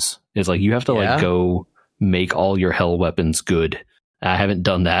weapons. It's like, you have to like go make all your Hell weapons good. I haven't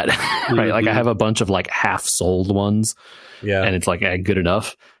done that. Right. Like I have a bunch of like half sold ones. Yeah. And it's like good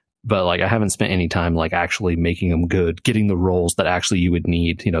enough. But like I haven't spent any time like actually making them good, getting the rolls that actually you would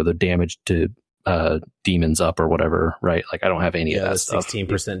need, the damage to demons up or whatever, right? Like I don't have any of that stuff.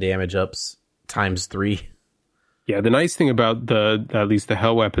 16% damage ups times 3. Yeah, the nice thing about at least the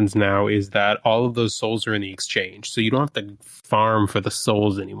Hell weapons now is that all of those souls are in the exchange. So you don't have to farm for the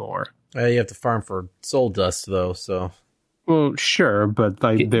souls anymore. You have to farm for soul dust though, so. Well, sure, but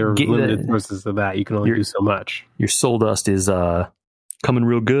like there are limited sources of that. You can only do so much. Your soul dust is coming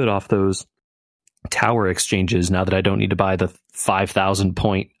real good off those tower exchanges now that I don't need to buy the 5,000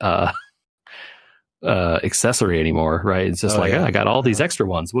 point accessory anymore, right? It's just I got all these extra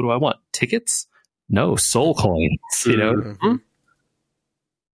ones. What do I want? Tickets? No, soul coins, Mm-hmm.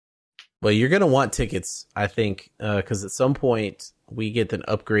 Well, you're going to want tickets, I think, because at some point we get an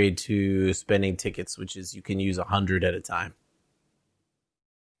upgrade to spending tickets, which is you can use 100 at a time.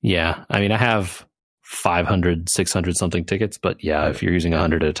 Yeah, I mean, I have 500, 600 something tickets, but yeah, if you're using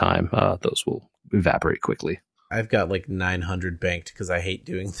 100 at a time, those will evaporate quickly. I've got like 900 banked because I hate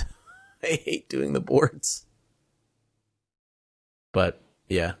doing the boards. But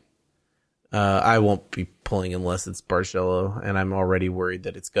yeah. I won't be pulling unless it's Barcello, and I'm already worried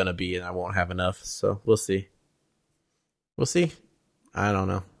that it's going to be, and I won't have enough. So we'll see. I don't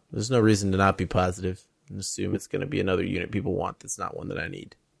know. There's no reason to not be positive and assume it's going to be another unit people want that's not one that I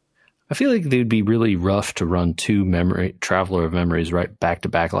need. I feel like they'd be really rough to run 2 Traveler of Memories right back to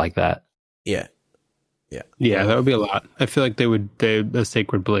back like that. Yeah. Yeah, that would be a lot. I feel like the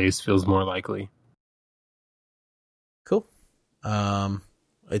Sacred Blaze feels more likely. Cool.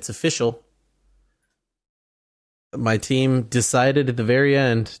 It's official. My team decided at the very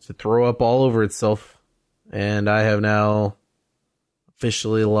end to throw up all over itself, and I have now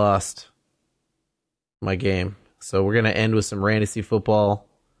officially lost my game. So we're going to end with some fantasy football.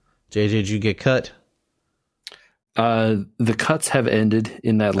 JJ, did you get cut? The cuts have ended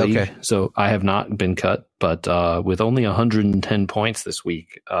in that league, so I have not been cut, but with only 110 points this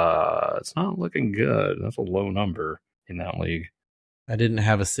week, it's not looking good. That's a low number in that league. I didn't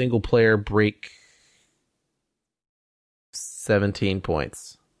have a single player break 17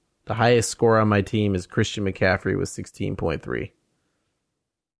 points. The highest score on my team is Christian McCaffrey with 16.3.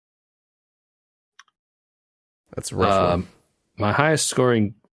 That's a rough one. My highest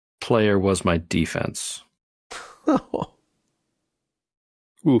scoring player was my defense.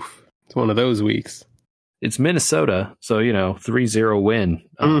 Oof. It's one of those weeks. It's Minnesota, so, 3-0 win.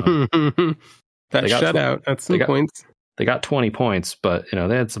 That shutout. That's some points. They got 20 points, but they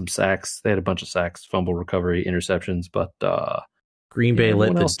had some sacks. They had a bunch of sacks, fumble recovery, interceptions, but Green Bay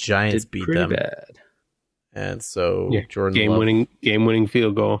let the Giants beat them. Bad. And so Jordan game winning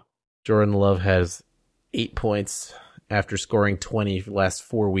field goal. Jordan Love has 8 points, after scoring 20 for the last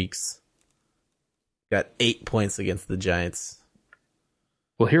 4 weeks. Got 8 points against the Giants.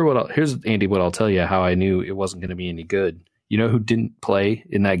 Well, here's Andy. What I'll tell you how I knew it wasn't going to be any good. You know who didn't play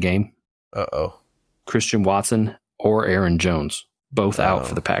in that game? Christian Watson or Aaron Jones, both out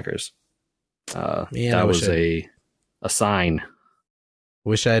for the Packers. That was a sign.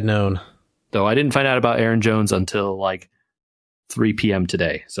 Wish I had known. Though I didn't find out about Aaron Jones until like 3 p.m.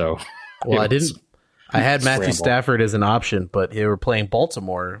 today. So, well, I had Matthew Stafford as an option, but they were playing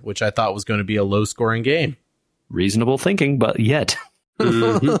Baltimore, which I thought was going to be a low-scoring game. Reasonable thinking, but yet.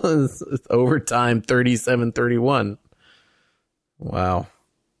 It's overtime, 37-31. Wow.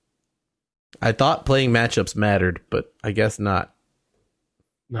 I thought playing matchups mattered, but I guess not.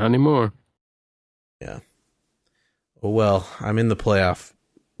 Not anymore. Yeah. Well, I'm in the playoff,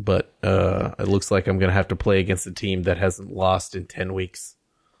 but it looks like I'm going to have to play against a team that hasn't lost in 10 weeks.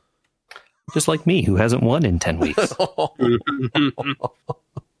 Just like me, who hasn't won in 10 weeks. Oh,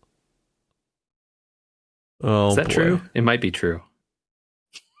 Is that boy. true? It might be true.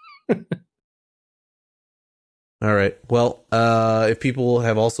 All right. Well, if people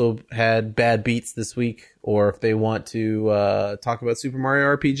have also had bad beats this week, or if they want to talk about Super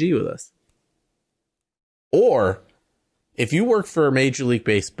Mario RPG with us, or if you work for Major League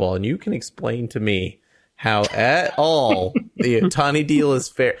Baseball and you can explain to me how at all the Ohtani deal is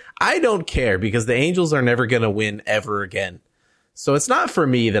fair, I don't care, because the Angels are never going to win ever again. So it's not for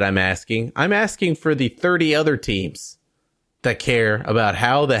me that I'm asking. I'm asking for the 30 other teams that care about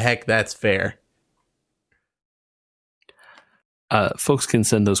how the heck that's fair. Folks can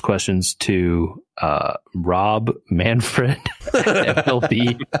send those questions to Rob Manfred at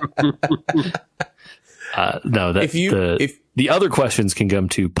MLB. The other questions can come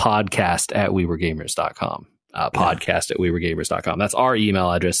to podcast@wewergamers.com. Podcast@wewergamers.com. That's our email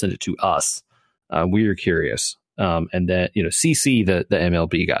address. Send it to us. We're curious. And then, CC the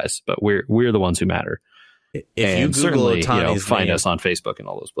MLB guys, but we're the ones who matter. If you Google Ohtani's find name, us on Facebook and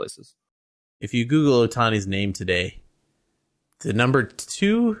all those places. If you Google Ohtani's name today, the number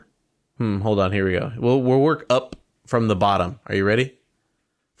 2. Hold on. Here we go. We'll work up from the bottom. Are you ready?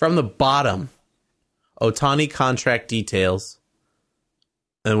 From the bottom, Ohtani contract details,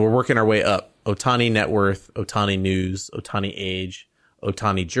 and we're working our way up. Ohtani net worth, Ohtani news, Ohtani age,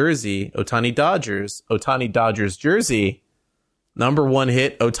 Ohtani jersey, Ohtani Dodgers jersey, number 1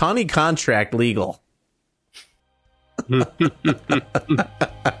 hit, Ohtani contract legal.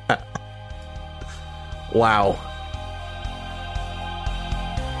 Wow.